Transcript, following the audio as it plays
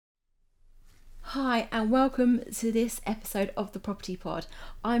Hi and welcome to this episode of the Property Pod.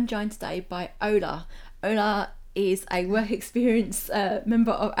 I'm joined today by Ola. Ola is a work experience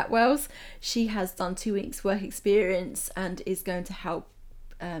member of Attwells. She has done 2 weeks work experience and is going to help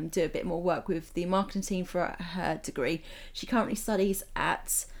do a bit more work with the marketing team for her degree. She currently studies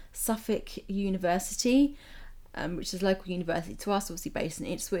at Suffolk University, which is a local university to us, obviously based in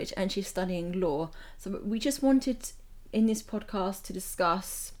Ipswich, and she's studying law. So we just wanted in this podcast to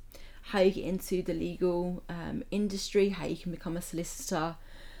discuss how you get into the legal industry, how you can become a solicitor,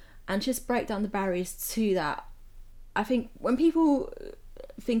 and just break down the barriers to that. I think when people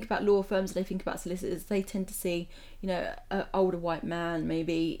think about law firms and they think about solicitors, they tend to see, an older white man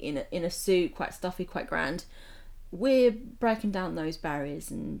maybe in a suit, quite stuffy, quite grand. We're breaking down those barriers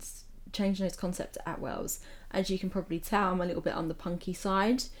and changing those concepts at Attwells. As you can probably tell, I'm a little bit on the punky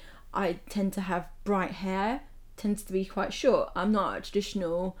side. I tend to have bright hair, tends to be quite short. I'm not a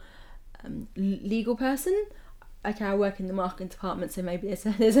traditional legal person. Okay, I work in the marketing department, so maybe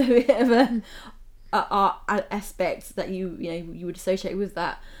there's a bit of a aspect that you would associate with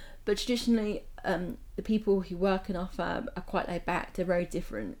that. But traditionally, the people who work in our firm are quite laid back. They're very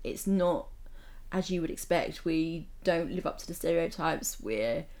different. It's not as you would expect. We don't live up to the stereotypes.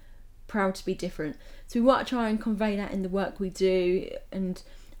 We're proud to be different. So we want to try and convey that in the work we do, and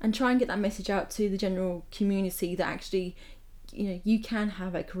try and get that message out to the general community that actually, you can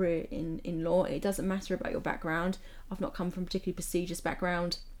have a career in law. It doesn't matter about your background. I've not come from a particularly prestigious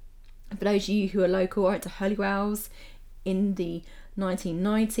background. For those of you who are local, I went to Holywells in the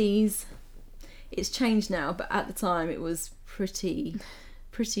 1990s. It's changed now, but at the time it was pretty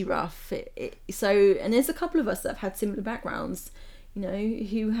rough. And there's a couple of us that have had similar backgrounds,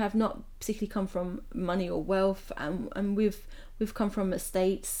 who have not particularly come from money or wealth, and we've come from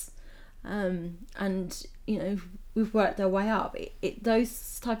estates, and we've worked our way up.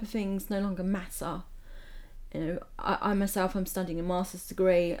 Those type of things no longer matter. I myself, I'm studying a master's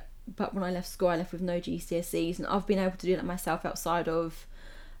degree, but when I left school, I left with no GCSEs, and I've been able to do that myself outside of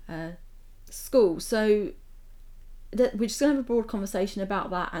school. So we're just going to have a broad conversation about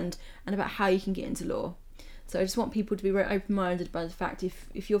that and about how you can get into law. So I just want people to be very open-minded by the fact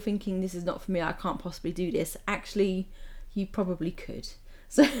if you're thinking this is not for me, I can't possibly do this, actually you probably could.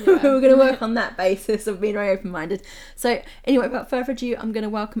 So we're going to work on that basis of being very open-minded. So anyway, without further ado, I'm going to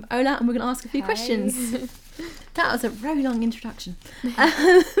welcome Ola and we're going to ask a few questions. That was a very long introduction.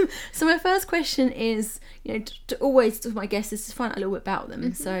 So my first question is, to my guests is to find out a little bit about them.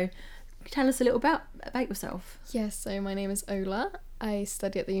 Mm-hmm. So tell us a little about yourself. Yes, so my name is Ola. I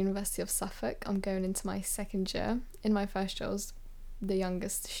study at the University of Suffolk. I'm going into my second year. In my first year, I was the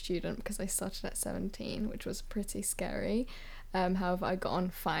youngest student because I started at 17, which was pretty scary. However, I got on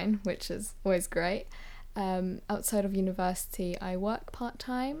fine, which is always great. Outside of university, I work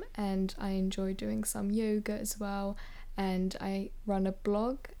part-time and I enjoy doing some yoga as well. And I run a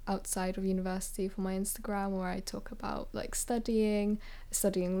blog outside of university for my Instagram where I talk about studying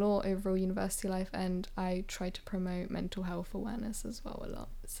law, overall university life, and I try to promote mental health awareness as well a lot.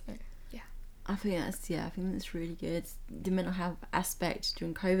 So yeah. I think that's really good. The mental health aspect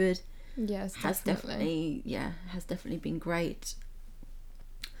during COVID has definitely been great.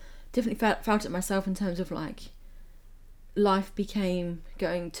 Definitely felt it myself in terms of life became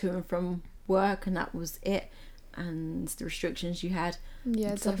going to and from work, and that was it, and the restrictions you had.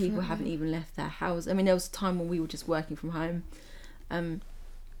 Some people haven't even left their house. I mean, there was a time when we were just working from home.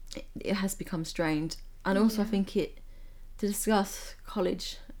 It has become strained, and also I think to discuss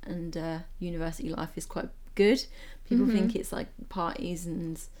college and university life is quite good. People think it's like parties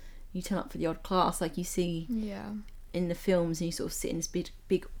and you turn up for the odd class like you see in the films, and you sort of sit in this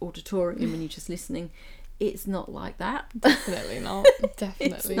big auditorium and you're just listening. It's not like that. Definitely not.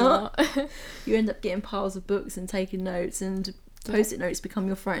 Definitely not. You end up getting piles of books and taking notes, and post-it notes become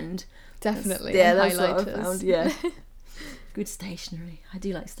your friend. Definitely. That's what I found. Yeah. Good stationery. I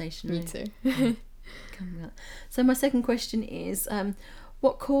do like stationery. Me too. So my second question is,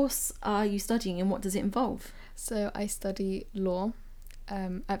 what course are you studying and what does it involve? So I study law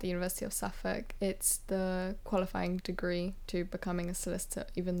at the University of Suffolk. It's the qualifying degree to becoming a solicitor,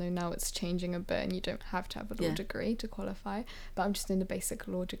 even though now it's changing a bit and you don't have to have a law degree to qualify. But I'm just in the basic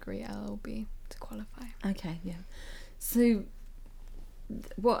law degree, LLB, to qualify. Okay, yeah. So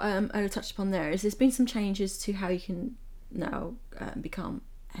what I touched upon there is there's been some changes to how you can now become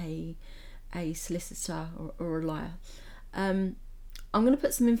a solicitor or a lawyer. I'm going to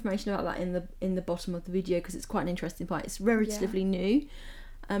put some information about that in the bottom of the video because it's quite an interesting part. It's relatively new,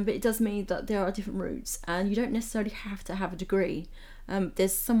 but it does mean that there are different routes, and you don't necessarily have to have a degree.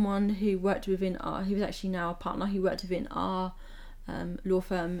 There's someone who worked within he was actually now a partner who worked within our law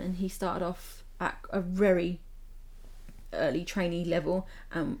firm, and he started off at a very early trainee level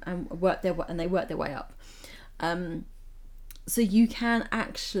and they work their way up. So you can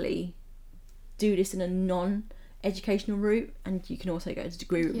actually do this in a non-educational route, and you can also go to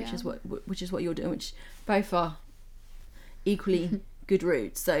degree route, which is what you're doing, which both are equally good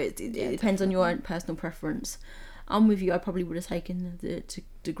routes. So it depends on your own personal preference. I'm with you. I probably would have taken the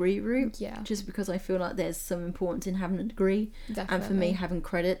degree route, just because I feel like there's some importance in having a degree, and for me having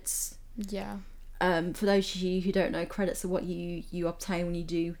credits. Yeah. For those of you who don't know, credits are what you obtain when you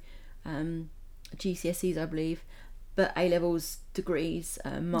do GCSEs, I believe, but A-levels, degrees,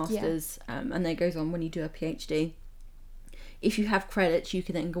 masters, and then goes on when you do a PhD. If you have credits, you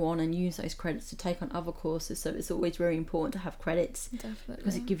can then go on and use those credits to take on other courses. So it's always very important to have credits,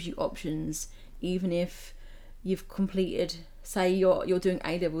 because it gives you options. Even if you've completed, say you're doing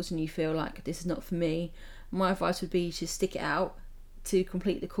A-levels and you feel like this is not for me, my advice would be to stick it out to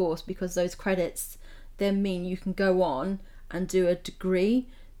complete the course, because those credits then mean you can go on and do a degree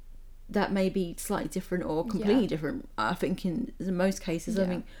that may be slightly different or completely different. I think in most cases, I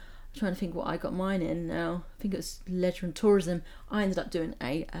think, I'm trying to think what I got mine in now. I think it was leisure and tourism. I ended up doing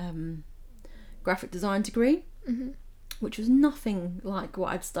a graphic design degree, which was nothing like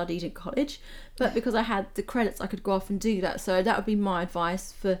what I'd studied in college, but because I had the credits, I could go off and do that. So that would be my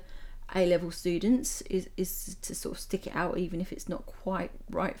advice for A-level students, is to sort of stick it out, even if it's not quite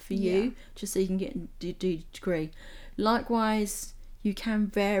right for you, just so you can do the degree. Likewise, you can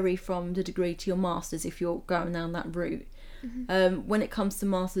vary from the degree to your masters if you're going down that route. When it comes to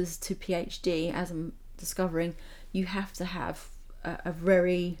masters to PhD, as I'm discovering, you have to have a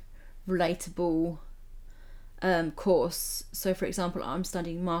very relatable course. So for example, I'm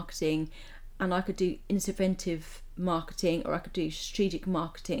studying marketing, and I could do interventive marketing or I could do strategic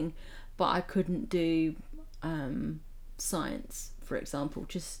marketing, but I couldn't do science, for example.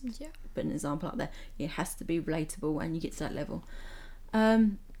 Just put an example out there. It has to be relatable, and you get to that level.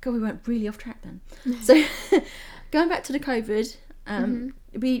 God, we went really off track then. So going back to the COVID,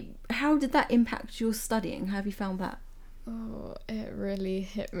 how did that impact your studying? How have you found that? Oh, it really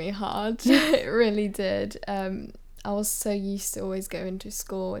hit me hard. It really did. I was so used to always going to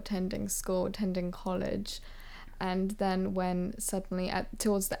school, attending college, and then when suddenly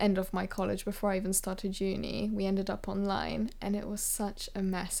towards the end of my college, before I even started uni, we ended up online, and it was such a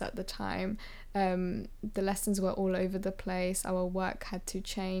mess at the time. The lessons were all over the place. Our work had to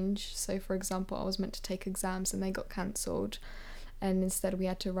change. So for example, I was meant to take exams and they got cancelled, and instead we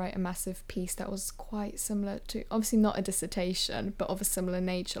had to write a massive piece that was quite similar to, obviously not a dissertation, but of a similar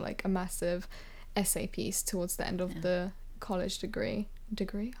nature, like a massive essay piece towards the end of the college degree,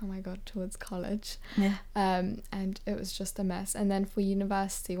 oh my god, towards college. And it was just a mess. And then for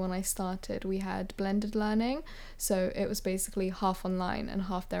university, when I started, we had blended learning, so it was basically half online and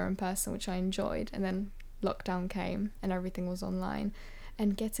half there in person, which I enjoyed. And then lockdown came and everything was online,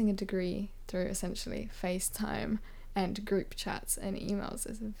 and getting a degree through essentially FaceTime and group chats and emails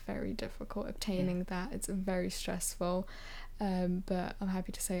is very difficult. Obtaining that, it's very stressful. But I'm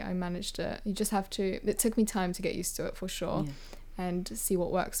happy to say I managed it. You just have to, it took me time to get used to it for sure, and see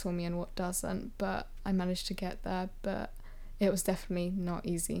what works for me and what doesn't, but I managed to get there. But it was definitely not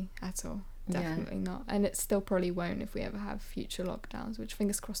easy at all. Definitely not. And it still probably won't if we ever have future lockdowns, which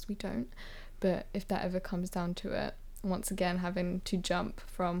fingers crossed we don't. But if that ever comes down to it, once again having to jump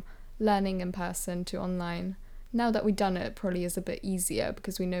from learning in person to online, now that we've done it probably is a bit easier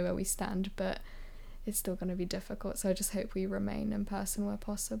because we know where we stand, but it's still going to be difficult. So I just hope we remain in person where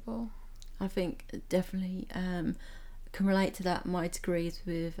possible. I think definitely can relate to that. My degree is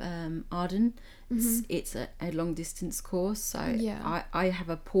with Arden. It's a long distance course, so I have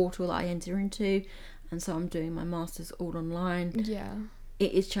a portal that I enter into, and so I'm doing my masters all online.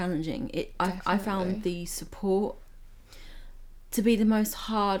 It is challenging. I found the support to be the most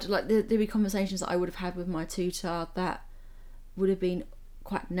hard. Like there'd be conversations that I would have had with my tutor that would have been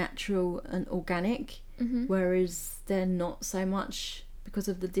quite natural and organic, whereas they're not so much because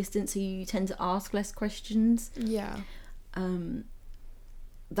of the distance, so you tend to ask less questions.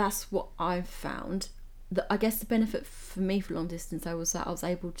 That's what I've found. I guess the benefit for me for long distance though was that I was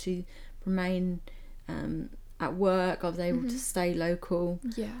able to remain at work. I was able to stay local.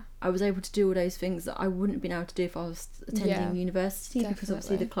 I was able to do all those things that I wouldn't have been able to do if I was attending university, because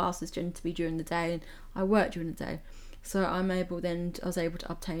obviously the classes tend to be during the day and I work during the day. So I was able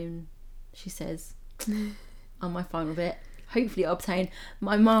to obtain, she says, on my final bit, hopefully obtain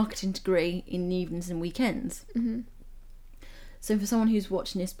my marketing degree in the evenings and weekends. So for someone who's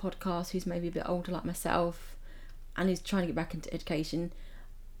watching this podcast, who's maybe a bit older like myself and who's trying to get back into education,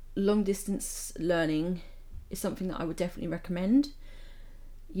 long distance learning is something that I would definitely recommend.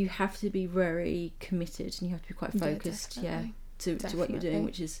 you have to be very committed and you have to be quite focused, to what you're doing,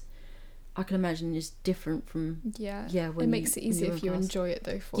 which is, I can imagine, is different from it makes it easier if you enjoy it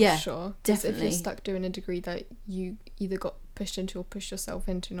though, for sure. Definitely. If you're stuck doing a degree that you either got pushed into or pushed yourself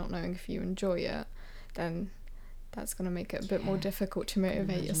into, not knowing if you enjoy it, then that's going to make it a bit more difficult to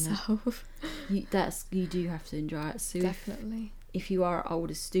motivate yourself. You do have to enjoy it. So definitely, if you are an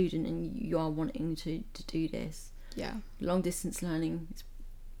older student and you are wanting to do this, long distance learning,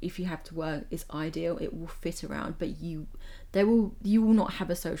 if you have to work, is ideal. It will fit around, but you will not have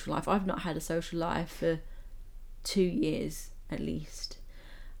a social life. I've not had a social life for 2 years at least.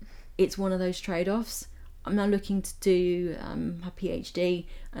 It's one of those trade-offs. I'm now looking to do my PhD,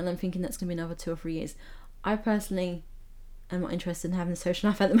 and I'm thinking that's going to be another 2 or 3 years. I personally am not interested in having a social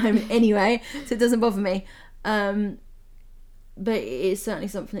life at the moment anyway, so it doesn't bother me. But it is certainly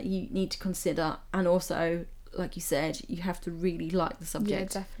something that you need to consider, and also, like you said, you have to really like the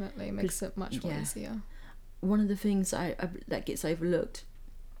subject. Yeah, definitely. It makes it much more easier. One of the things that gets overlooked,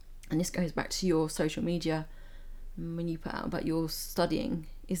 and this goes back to your social media when you put out about your studying,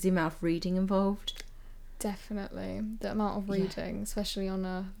 is the amount of reading involved. Definitely. The amount of reading, especially on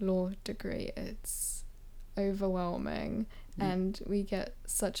a law degree, it's overwhelming. And we get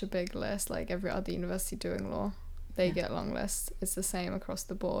such a big list, like every other university doing law. They get long lists. It's the same across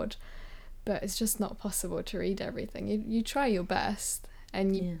the board. But it's just not possible to read everything. You try your best,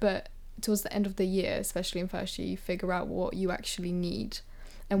 but towards the end of the year, especially in first year, you figure out what you actually need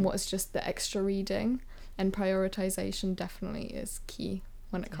and what's just the extra reading. And prioritization definitely is key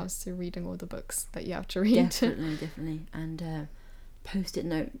when it comes to reading all the books that you have to read. Definitely. And post-it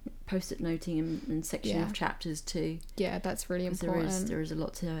noting and section of chapters too. Yeah, that's really important. There is a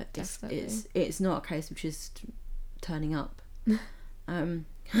lot to it. Definitely. It's not a case of just turning up. Trying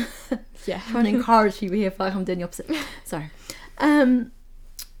to encourage people here, feel like I'm doing the opposite. Sorry.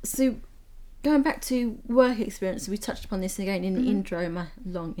 So going back to work experience, we touched upon this again in the intro, my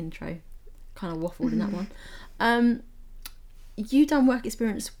long intro, kind of waffled in that one. You done work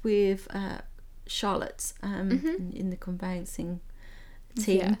experience with Charlotte in the conveyancing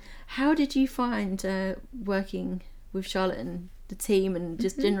team. How did you find working with Charlotte and the team, and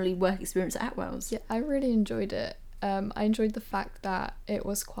just generally work experience at Attwells? I really enjoyed it. I enjoyed the fact that it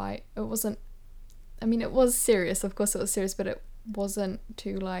was serious, of course it was serious, but it wasn't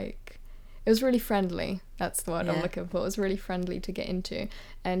too it was really friendly. That's the word I'm looking for. It was really friendly to get into,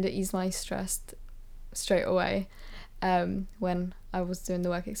 and it eased my stress straight away. When I was doing the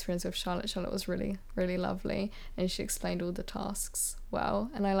work experience with Charlotte was really, really lovely, and she explained all the tasks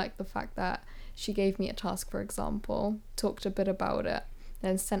well, and I liked the fact that she gave me a task, for example, talked a bit about it,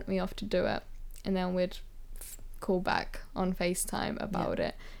 then sent me off to do it, and then we'd call back on FaceTime about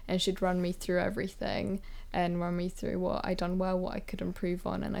it, and she'd run me through everything and run me through what I done well, what I could improve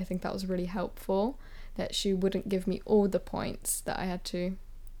on. And I think that was really helpful, that she wouldn't give me all the points, that I had to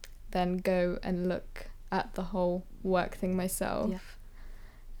then go and look at the whole work thing myself.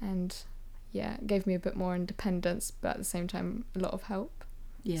 And it gave me a bit more independence, but at the same time a lot of help.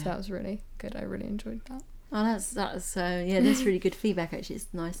 So that was really good. I really enjoyed that. That's really good feedback actually.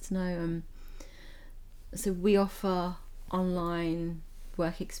 It's nice to know. So we offer online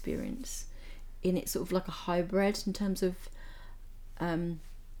work experience in it's sort of like a hybrid in terms of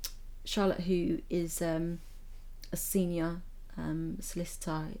Charlotte, who is a senior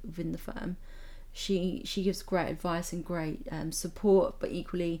solicitor within the firm. She gives great advice and great support, but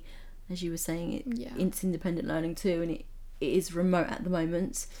equally, as you were saying, it's independent learning too, and it is remote at the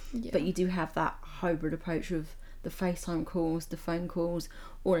moment, but you do have that hybrid approach of the FaceTime calls, the phone calls,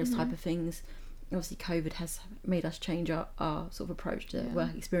 all those type of things. Obviously COVID has made us change our sort of approach to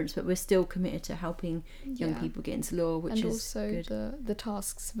work experience, but we're still committed to helping young people get into law, which is good. And also the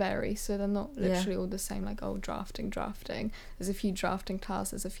tasks vary, so they're not literally all the same, like drafting. There's a few drafting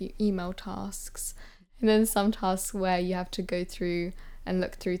tasks, there's a few email tasks, and then some tasks where you have to go through and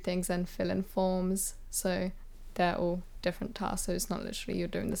look through things and fill in forms, so they're all different tasks, so it's not literally you're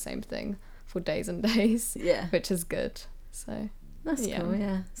doing the same thing for days and days, which is good. So that's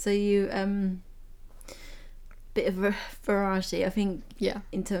cool. So you bit of a variety, I think,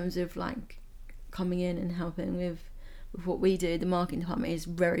 in terms of like coming in and helping with what we do. The marketing department is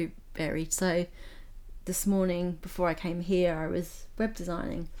very varied. So this morning before I came here, I was web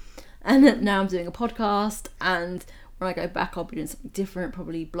designing, and now I'm doing a podcast, and when I go back I'll be doing something different,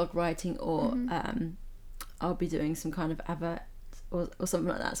 probably blog writing, or I'll be doing some kind of advert or something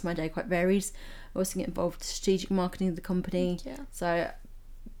like that. So my day quite varies. I also get involved with strategic marketing of the company, so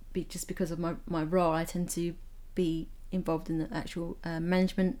just because of my role, I tend to be involved in the actual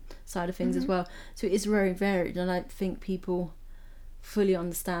management side of things as well. So it is very varied, and I think people fully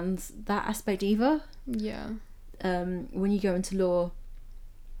understands that aspect either. Yeah. When you go into law,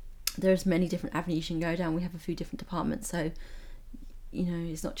 there's many different avenues you can go down. We have a few different departments, so you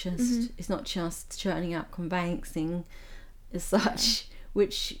know, it's not just churning out conveyancing as such,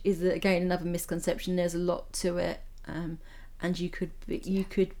 which is again another misconception. There's a lot to it, and you could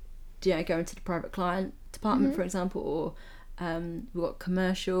go into the private client department, for example, or we've got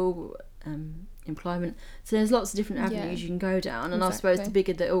commercial, employment. So there's lots of different avenues you can go down, and I suppose the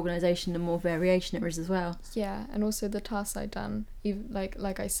bigger the organisation, the more variation there is as well. Yeah, and also the tasks I done, even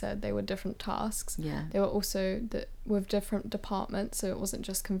like I said, they were different tasks. Yeah, they were also with different departments, so it wasn't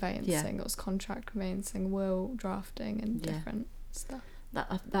just conveyancing. It was contract conveyancing, will drafting, and different stuff.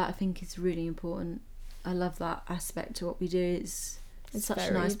 That I think is really important. I love that aspect to what we do. It's such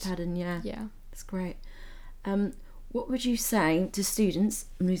varied. A nice pattern. Yeah, it's great. What would you say to students?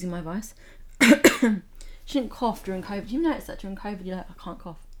 I'm losing my voice. Shouldn't cough during COVID. Do you notice that during COVID you're like, I can't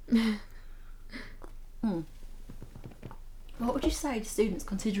cough? What would you say to students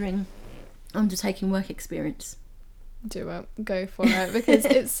considering undertaking work experience? Do it. Go for it, because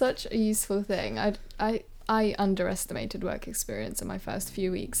it's such a useful thing. I underestimated work experience in my first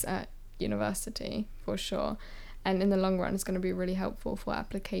few weeks at university, for sure. And in the long run, it's going to be really helpful for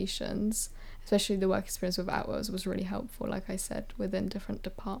applications. Especially the work experience with Attwells was really helpful, like I said, within different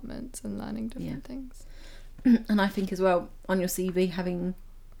departments and learning different things. And I think as well, on your CV, having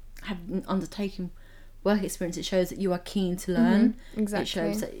undertaken work experience, it shows that you are keen to learn. Exactly. It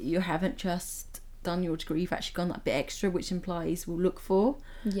shows that you haven't just done your degree, you've actually gone that bit extra, which employees will look for.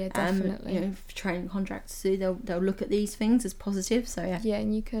 Yeah, definitely. You know, for training contractors too, they'll look at these things as positive. So yeah,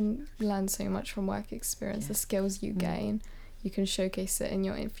 and you can learn so much from work experience. The skills you gain, you can showcase it in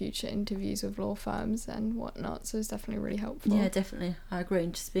your future interviews with law firms and whatnot, so it's definitely really helpful. Yeah, definitely, I agree.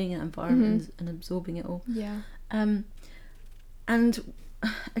 And just being in that environment and absorbing it all. Yeah. And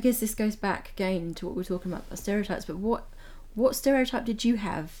I guess this goes back again to what we were talking about stereotypes, but what stereotype did you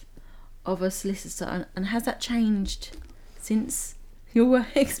have of a solicitor, and has that changed since your work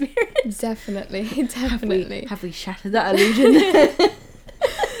experience? Definitely. Have we shattered that illusion?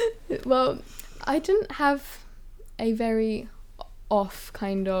 Well, I didn't have a very off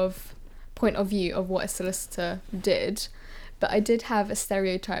kind of point of view of what a solicitor did, but I did have a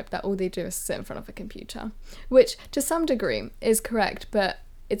stereotype that all they do is sit in front of a computer, which to some degree is correct, but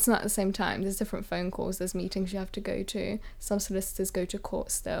it's not at the same time. There's different phone calls, there's meetings you have to go to, some solicitors go to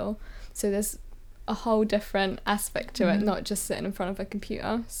court still, so there's a whole different aspect to it, not just sitting in front of a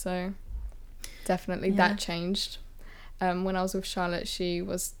computer. So definitely that changed. When I was with Charlotte, she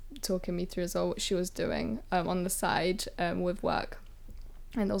was talking me through as well what she was doing on the side with work,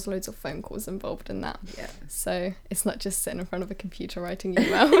 and there was loads of phone calls involved in that. So it's not just sitting in front of a computer writing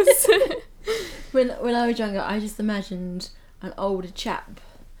emails. when I was younger, I just imagined an older chap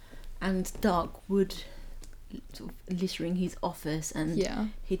and dark wood sort of littering his office, and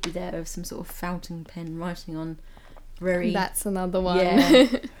he'd be there with some sort of fountain pen writing on that's another one.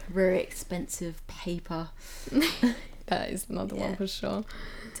 Very expensive paper. That is another one for sure.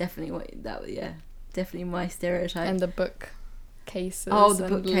 Definitely definitely my stereotype. And the book cases. Oh, the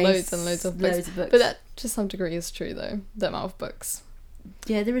bookcase. Loads of books. But that to some degree is true though, the amount of books.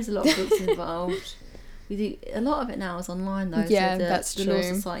 Yeah, there is a lot of books involved. We do a lot of it now is online though. Yeah, so that's true. The Law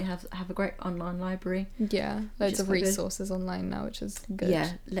Society have a great online library. Yeah, loads of resources online now, which is good.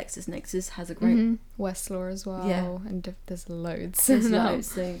 Yeah, LexisNexis has a great Westlaw as well. Yeah, and there's loads. There's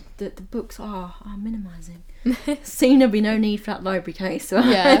loads. So the books are minimising. Soon there'll be no need for that library case. So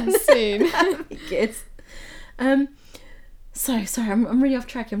soon. That'd be good. So sorry, I'm really off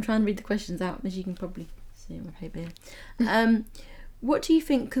track. I'm trying to read the questions out, as you can probably see on my paper here. What do you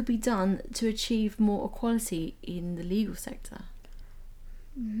think could be done to achieve more equality in the legal sector?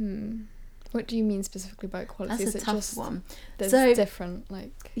 What do you mean specifically by equality? That's a tough one. There's different,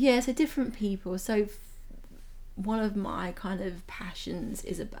 so different people. So one of my kind of passions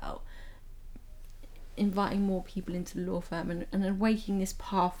is about inviting more people into the law firm and awakening this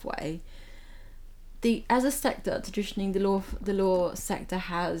pathway. As a sector, traditionally the law sector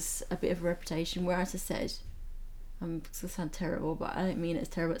has a bit of a reputation where, as I said, it's going to sound terrible, but I don't mean it's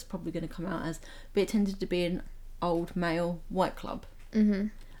terrible, it's probably going to come out as, but it tended to be an old male white club.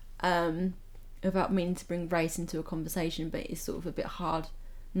 Without meaning to bring race into a conversation, but it's sort of a bit hard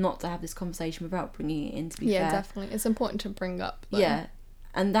not to have this conversation without bringing it in, to be fair. Yeah, definitely. It's important to bring up. Yeah,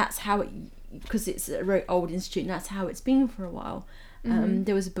 and that's how because it's a very old institute, and that's how it's been for a while.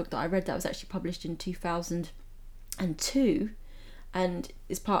 There was a book that I read that was actually published in 2002, and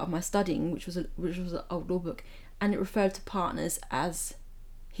it's part of my studying, which was an old law book, and it referred to partners as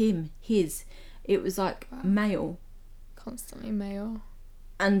him, his. It was like male constantly male.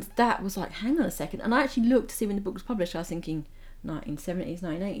 And that was like, hang on a second. And I actually looked to see when the book was published. I was thinking 1970s,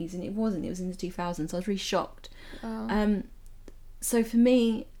 1980s, and it wasn't. It was in the 2000s. I was really shocked. Wow. So for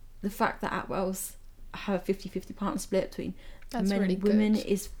me, the fact that Attwells have a 50-50 partner split between That's men really and women good.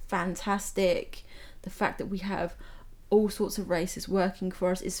 is fantastic. The fact that we have all sorts of races working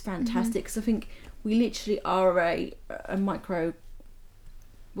for us is fantastic, because I think we literally are a micro...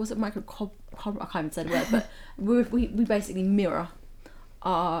 Was it micro... I can't even say the word, but we basically mirror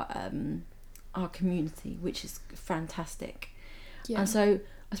our community, which is fantastic. Yeah. And so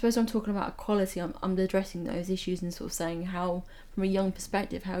I suppose I'm talking about equality. I'm addressing those issues and sort of saying how, from a young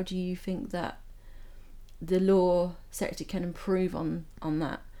perspective, how do you think that the law sector can improve on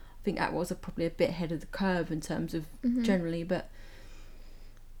that? I think Attwells are probably a bit ahead of the curve in terms of generally, but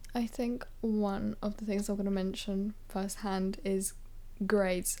I think one of the things I'm going to mention firsthand is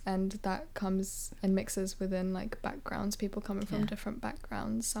grades, and that comes and mixes within like backgrounds, people coming from different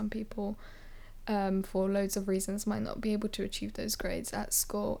backgrounds. Some people for loads of reasons might not be able to achieve those grades at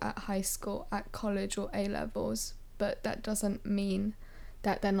school, at high school, at college or A levels, but that doesn't mean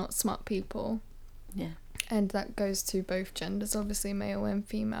that they're not smart people. Yeah. And that goes to both genders, obviously male and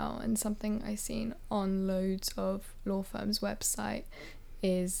female. And something I've seen on loads of law firms' website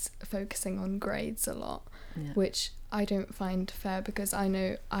is focusing on grades a lot, which I don't find fair, because I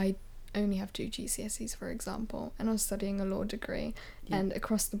know I only have 2 GCSEs, for example, and I'm studying a law degree, and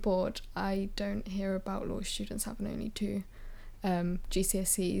across the board I don't hear about law students having only 2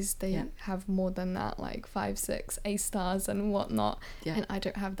 GCSEs. They have more than that, like 5, 6 A stars and whatnot, and I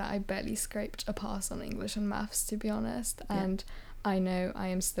don't have that. I barely scraped a pass on English and maths, to be honest, and I know I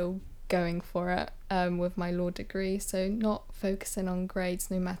am still going for it with my law degree. So not focusing on grades,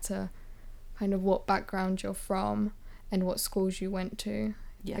 no matter kind of what background you're from and what schools you went to,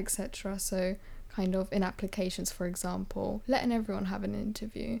 etc. So kind of in applications, for example, letting everyone have an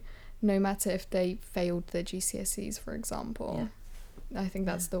interview, no matter if they failed their GCSEs, for example. I think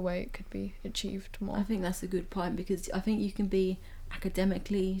that's the way it could be achieved more. I think that's a good point, because I think you can be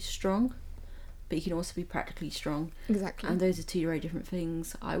academically strong, but you can also be practically strong. Exactly. And those are 2 very different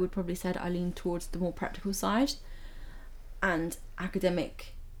things. I would probably say that I lean towards the more practical side, and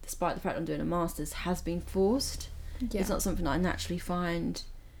academic, despite the fact I'm doing a master's, has been forced. It's not something that I naturally find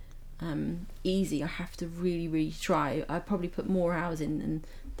easy. I have to really, really try. I probably put more hours in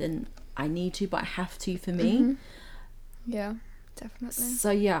than I need to, but I have to for me. Yeah, definitely.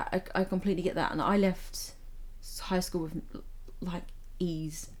 So yeah, I completely get that. And I left high school with like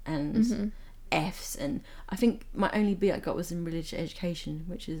E's and F's, and I think my only B I got was in religious education,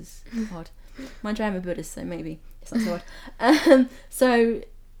 which is odd. Mind you, I'm a Buddhist, so maybe it's not so odd. So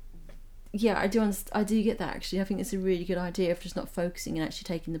yeah, I do get that, actually. I think it's a really good idea of just not focusing and actually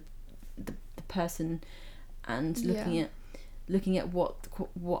taking the person and looking at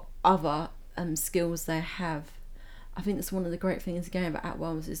what other skills they have. I think that's one of the great things again about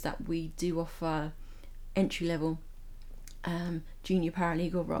Attwells, is that we do offer entry level junior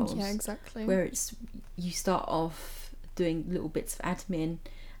paralegal roles. Yeah, exactly. Where it's, you start off doing little bits of admin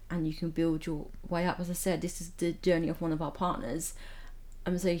and you can build your way up. As I said, this is the journey of one of our partners.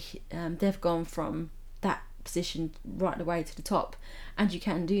 So they've gone from that position right the way to the top, and you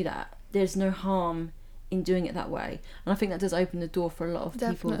can do that. There's no harm in doing it that way, and I think that does open the door for a lot of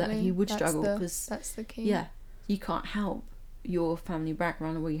people that you would struggle, because that's the key. Yeah, you can't help your family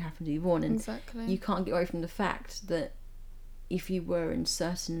background or where you happen to be born, and you can't get away from the fact that if you were in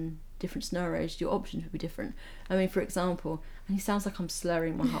certain different scenarios, your options would be different. I mean, for example, and it sounds like I'm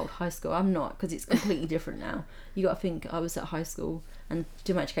slurring my whole high school. I'm not, because it's completely different now. You got to think, I was at high school and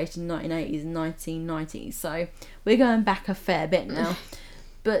did my education in the 1980s and 1990s, so we're going back a fair bit now.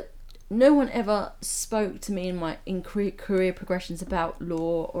 But no one ever spoke to me in career progressions about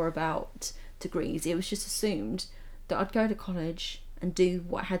law or about degrees. It was just assumed that I'd go to college and do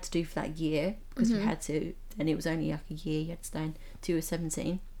what I had to do for that year, because you had to, and it was only like a year you had to stay until you were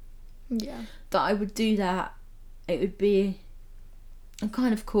 17. Yeah. That I would do that. It would be a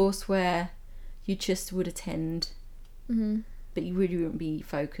kind of course where you just would attend, but you really wouldn't be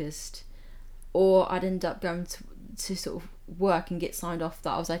focused. Or I'd end up going to sort of work and get signed off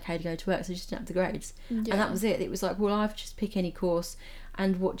that I was okay to go to work, so I just didn't have the grades. And that was it. It was like, well, I've just pick any course,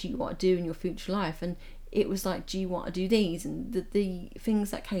 and what do you want to do in your future life? And it was like, do you want to do these? And the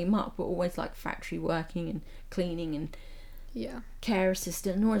things that came up were always like factory working and cleaning and care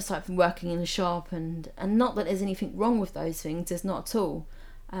assistant and all this type of working in a shop, and not that there's anything wrong with those things, there's not at all.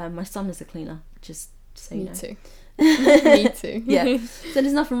 My son is a cleaner, just so you know. Me too. Me too. Yeah, so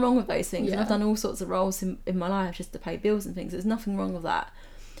there's nothing wrong with those things. And I've done all sorts of roles in my life just to pay bills and things. There's nothing wrong with that,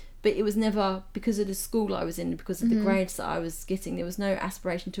 but it was never because of the school I was in, because of the grades that I was getting. There was no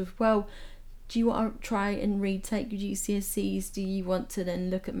aspiration to, well, do you want to try and retake your GCSEs? Do you want to then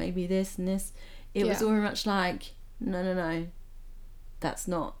look at maybe this and this? It was very much like, no, that's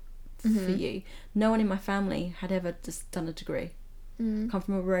not for you. No one in my family had ever just done a degree. Come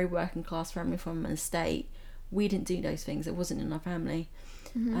from a very working class family, from an estate. We didn't do those things. It wasn't in our family.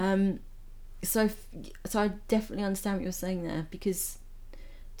 So I definitely understand what you're saying there, because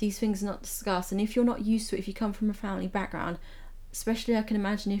these things are not discussed. And if you're not used to it, if you come from a family background, especially, I can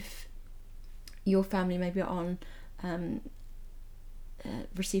imagine if your family maybe are on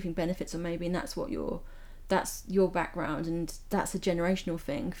receiving benefits, or maybe, and that's your background, and that's a generational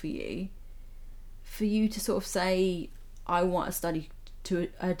thing for you to sort of say, I want to study to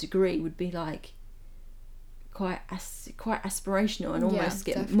a degree, would be like quite aspirational and almost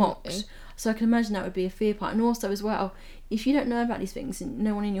get mocked. So I can imagine that would be a fear part. And also as well, if you don't know about these things and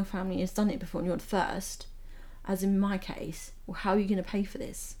no one in your family has done it before and you're the first, as in my case, well, how are you going to pay for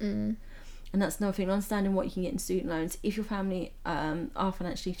this? And that's another thing, understanding what you can get in student loans. If your family are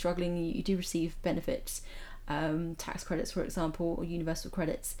financially struggling, you do receive benefits, tax credits, for example, or universal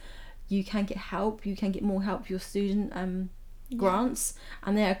credits. You can get help. You can get more help for your student grants,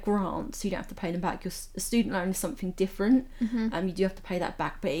 and they are grants, so you don't have to pay them back. Your student loan is something different. You do have to pay that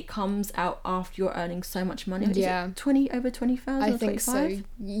back, but it comes out after you're earning so much money. Is it over 20,000? I think 25? So.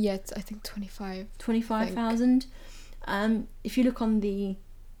 Yeah, I think 25,000. If you look on the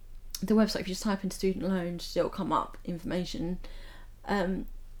website, if you just type in student loans, it'll come up information.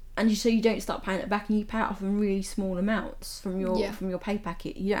 And so you don't start paying it back, and you pay it off in really small amounts from your pay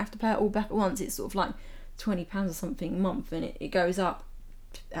packet. You don't have to pay it all back at once. It's sort of like £20 or something a month, and it goes up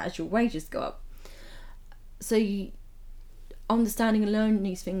as your wages go up. So understanding and learning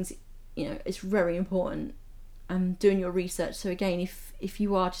these things, it's very important. Doing your research. So again, if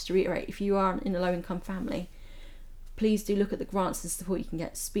you are, just to reiterate, if you are in a low income family, please do look at the grants and support you can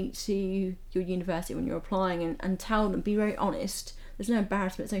get. Speak to your university when you're applying, and tell them, be very honest. There's no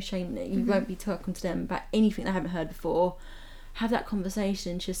embarrassment, there's no shame in it. You won't be talking to them about anything they haven't heard before. Have that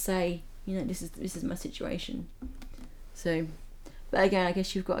conversation, just say, this is my situation. So, but again, I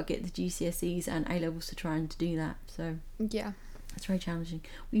guess you've got to get the GCSEs and A levels to try and to do that. So yeah, it's very challenging.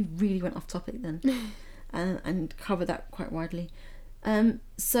 We really went off topic then, and covered that quite widely.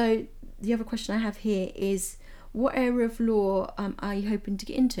 So the other question I have here is, what area of law are you hoping to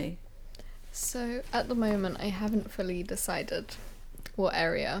get into? So at the moment, I haven't fully decided what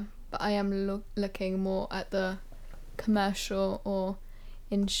area, but I am looking more at the commercial or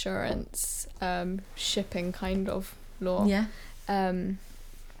insurance, shipping kind of law. But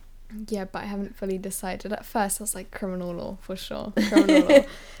I haven't fully decided. At first I was like criminal law for sure,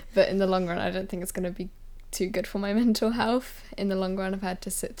 but in the long run I don't think it's going to be too good for my mental health. In the long run, I've had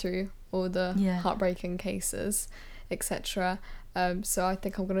to sit through all the heartbreaking cases, etc. So I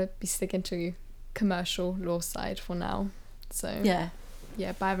think I'm going to be sticking to commercial law side for now. So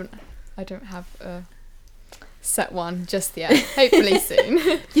but I don't have a set one just yet. Hopefully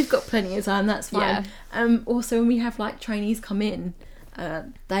soon. You've got plenty of time, that's fine. Also, when we have like trainees come in,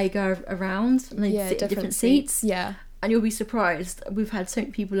 they go around and they sit in different seats, and you'll be surprised. We've had so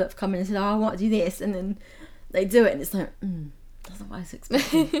many people that have come in and said, I want to do this, and then they do it and it's like, that's not what I was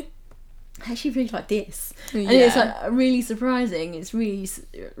expecting. I actually really like this, and it's like really surprising. It's really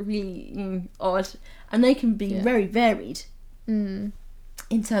odd, and they can be very varied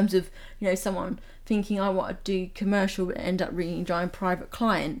in terms of someone thinking I want to do commercial but end up really enjoying private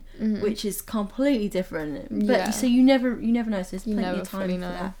client, which is completely different. But so you never know. So there's plenty of time for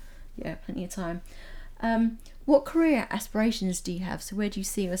that. Yeah, plenty of time. What career aspirations do you have? So where do you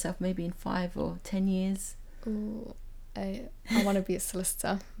see yourself maybe in 5 or 10 years? Ooh, I want to be a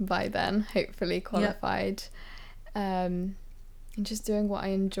solicitor by then, hopefully qualified, and just doing what I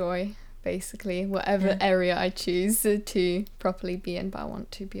enjoy, basically, whatever area I choose to properly be in. But I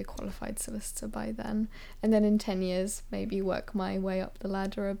want to be a qualified solicitor by then, and then in 10 years maybe work my way up the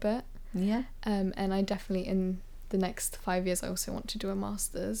ladder a bit. And I definitely, in the next 5 years, I also want to do a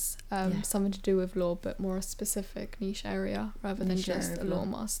master's, something to do with law, but more a specific niche area rather than just a law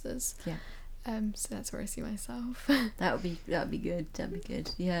master's. So that's where I see myself. That would be good.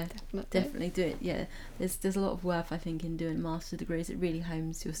 Yeah, definitely do it. Yeah, there's a lot of worth, I think, in doing master degrees. It really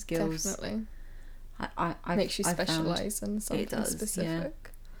hones your skills. Definitely. I makes you specialise in something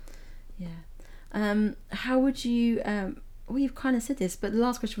specific. How would you? Well, you've kind of said this, but the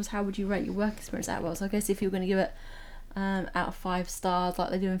last question was, how would you rate your work experience at Attwells? So I guess if you were going to give it out of 5 stars, like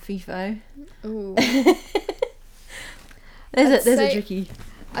they do in FIFO. Ooh. there's a tricky.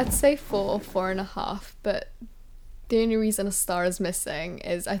 I'd say 4.5, but The only reason a star is missing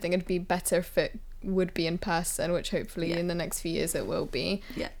is I think it'd be better if it would be in person, which hopefully in the next few years it will be.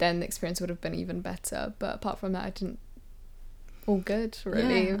 Then the experience would have been even better. But apart from that, I didn't. All good,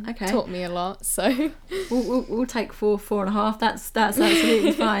 really. Taught me a lot, so we'll take 4.5. That's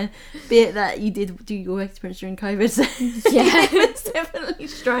absolutely fine. Be it that you did do your experience during COVID, so it's definitely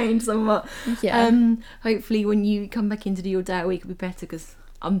strained somewhat. Hopefully when you come back in to do your day a week, it'll be better, because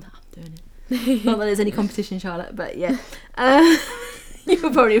I'm doing it. Not that there's any competition, Charlotte, but you'll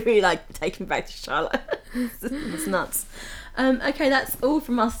probably be like, take me back to Charlotte. It's nuts. Okay, that's all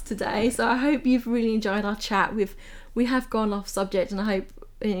from us today, so I hope you've really enjoyed our chat. We have gone off subject, and I hope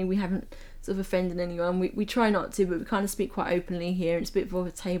we haven't sort of offended anyone. We try not to, but we kind of speak quite openly here. It's a bit more of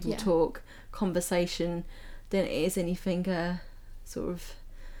a table talk conversation than it is anything sort of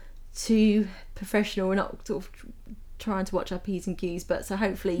too professional. We're not sort of trying to watch our P's and Q's, but so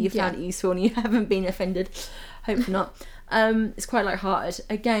hopefully you found it useful and you haven't been offended. Hopefully not. It's quite light-hearted.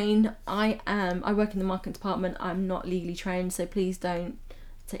 Again, I work in the marketing department. I'm not legally trained, so please don't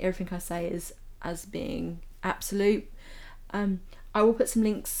take everything I say as being absolute. I will put some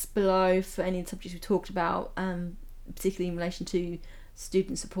links below for any of the subjects we talked about, particularly in relation to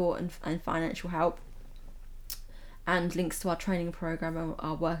student support and financial help, and links to our training program and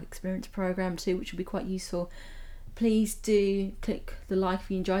our work experience program too, which will be quite useful. Please do click the like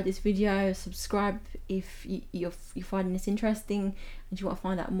if you enjoyed this video, subscribe if you're finding this interesting and you want to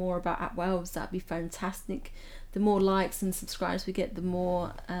find out more about Attwells. That'd be fantastic. The more likes and subscribes we get, the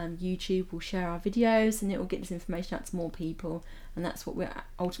more YouTube will share our videos, and it will get this information out to more people, and that's what we're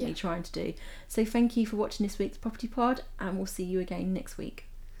ultimately trying to do. So thank you for watching this week's Property Pod, and we'll see you again next week.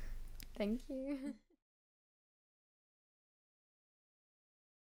 Thank you.